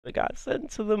It got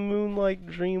sent to the moon like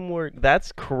dream work.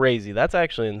 That's crazy. That's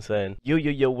actually insane.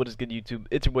 Yo, what is good, YouTube?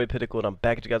 It's your boy Pinnacle, and I'm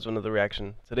back at you guys with another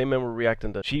reaction. Today, man, we're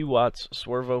reacting to CHII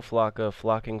SWERVO FLOCCA,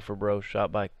 Flocking for Bro,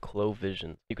 shot by KLO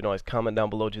Vizionz. You can always comment down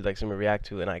below what you'd like to see me react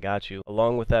to, and I got you.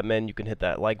 Along with that, man, you can hit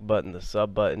that like button, the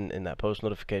sub button, and that post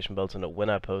notification bell to know when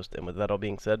I post. And with that all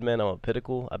being said, man, I'm a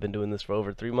Pinnacle. I've been doing this for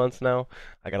over 3 months now.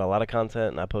 I got a lot of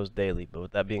content, and I post daily. But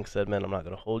with that being said, man, I'm not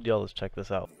going to hold y'all. Let's check this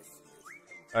out.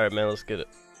 Alright, man, let's get it.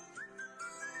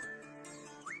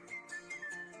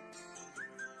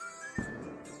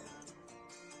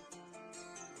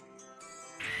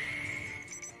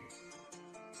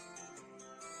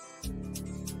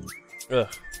 Ugh.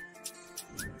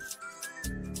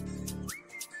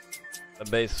 The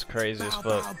bass is crazy as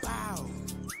fuck.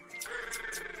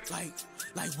 Like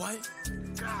what?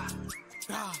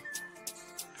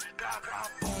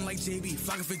 Born like JB,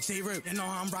 flocking for J-Rip. You know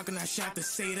how I'm rocking that shot to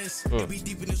say this. Be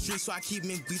deep in the street, so I keep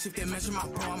me bleach. If they measure my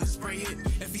bro, I'ma spray it.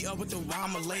 If he up with the wall,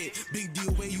 I'ma lay it. Big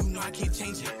deal way, you know I can't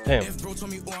change it. Damn. If bro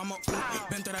told me, oh, I'ma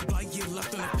bent through that block, get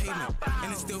left on the pavement.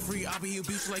 And it's still free, I'll be a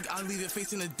beach like I'll leave it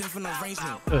facing a different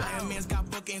arrangement. Iron Man's got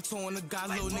buck and toe on the guy,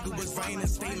 little nigga was writing a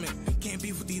statement. Can't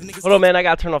beef with these niggas. Hold on, man, I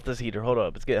gotta turn off this heater. Hold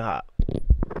up, it's getting hot.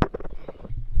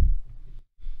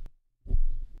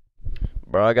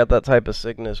 Bro, I got that type of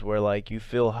sickness where, like, you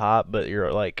feel hot, but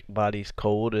your, like, body's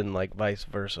cold, and, like, vice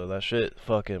versa. That shit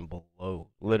fucking blow.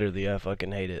 Literally, I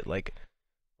fucking hate it. Like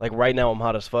right now, I'm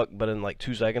hot as fuck, but in, like,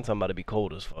 2 seconds, I'm about to be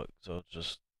cold as fuck. So,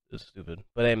 it's stupid.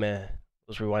 But, hey, man,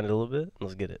 let's rewind it a little bit, and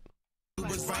let's get it.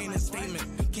 Was writing a statement.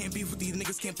 Can't beef with these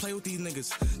niggas, can't play with these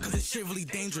niggas. Cause this shit really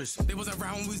dangerous. They was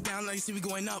around when we was down, now you see we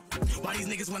going up. Why these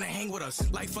niggas wanna hang with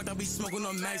us? Like fuck, I be smoking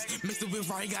on max. Mixed it with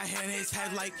Rari, got hair in his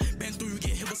head like been through, you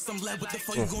get hit with some lead. What the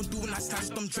fuck you gonna do when I snatch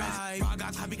them dry? I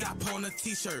got hobby, got put on a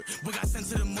t-shirt. We got sent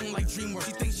to the moon like DreamWorks.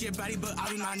 She thinks she a baddie, but I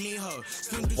do not need her.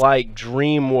 Like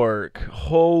dream work.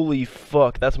 Holy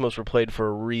fuck, that's most replayed for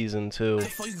a reason too. What the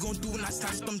fuck you gonna do when I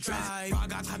snatch them dry? I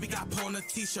got hobby, got put on a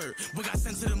t-shirt. We got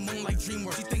sent to the moon like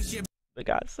DreamWorks. She thinks she a It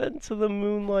got sent to the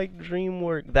moon like dream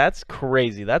work. That's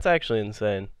crazy. That's actually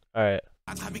insane. Alright.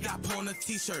 I got put on a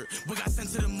t-shirt. We got sent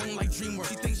to the moon like DreamWorks.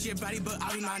 She thinks she a baddie, but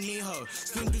I do not need her.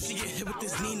 Slim through, she get hit with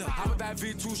this Nina. I'm with that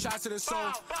V2 shots to the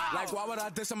soul. Like, why would I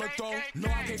diss? I'ma throw. No,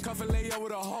 I can't cuff and lay up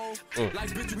with a hoe.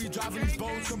 Like, bitch, we driving these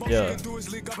boats. The most you can do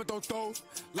is leak up and throw.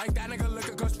 Like, that nigga look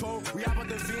at cuz po. We out with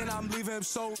the V and I'm leaving him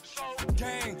so.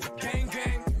 Gang.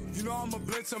 You know I'ma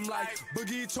blitz him like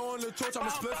Boogie towing the torch, I'ma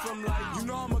split him like. You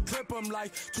know I'ma clip him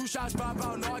like 2 shots pop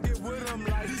out, no I get with him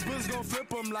like. These bills gon'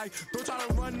 flip him like. Don't try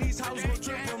to run these houses, gon'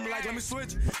 trip him like. Let me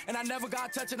switch, and I never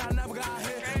got touched and I never got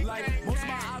hit. Like most of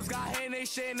my ops got hit and they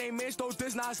shit and they man stole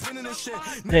this, not spinning this shit.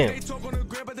 Niggas they talk on the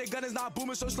grid, but they gun is not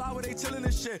booming, so slide where they chillin'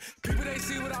 this shit. People they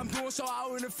see what I'm doing, so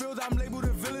out in the field I'm labeled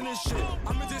a villain and shit.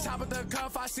 I'ma just hop at the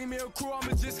cuff, I see me a crew,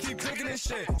 I'ma just keep clicking this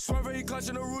shit. Swervo, he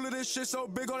clutching the rule of this shit, so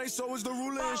big on they soul is the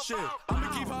ruler and shit.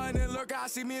 I'ma keep her and lurk. I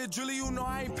see me and Julie, you know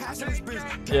I ain't passing this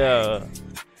bitch. Yeah.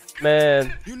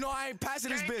 Man. You know I ain't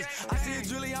passing this bitch. I see a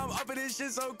Julie, I'm up in this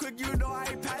shit so quick, you know I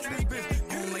ain't passing this bitch.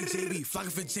 Born like JB, flocking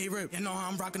for J-Rip. You know how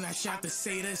I'm rocking that shot to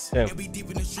say this. Damn. Be deep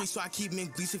in the street, so I keep me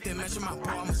bleach. If they measure my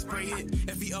bro, I'ma spray it.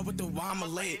 If he up with the wall, I'ma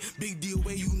lay it. Big deal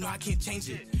way, you know I can't change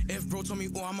it. If bro told me,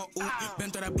 oh, I'ma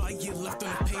bent through that block, get left on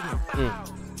the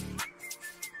pavement.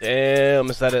 Damn,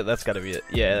 is that it? That's gotta be it.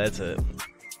 Yeah, that's it.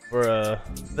 Bruh.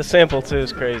 The sample too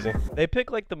is crazy. They pick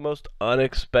like the most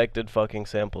unexpected fucking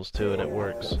samples too, and it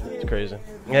works. It's crazy.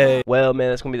 Hey, well, man,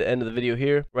 that's gonna be the end of the video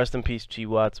here. Rest in peace,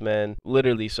 CHII, man.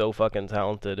 Literally so fucking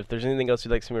talented. If there's anything else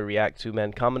you'd like to see me react to,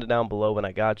 man, comment it down below when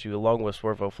I got you, along with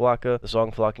SWERVO FLOCCA. The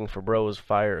song Flocking for Bro is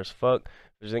fire as fuck.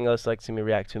 If there's anything else you'd like to see me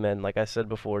react to, man, like I said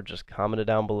before, just comment it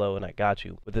down below and I got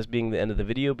you. With this being the end of the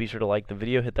video, be sure to like the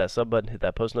video, hit that sub button, hit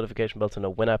that post notification bell to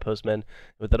know when I post, man.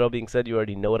 With that all being said, you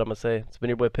already know what I'm gonna say. It's been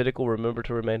your boy Pinnacle. Remember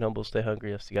to remain humble, stay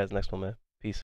hungry. I'll see you guys next one, man.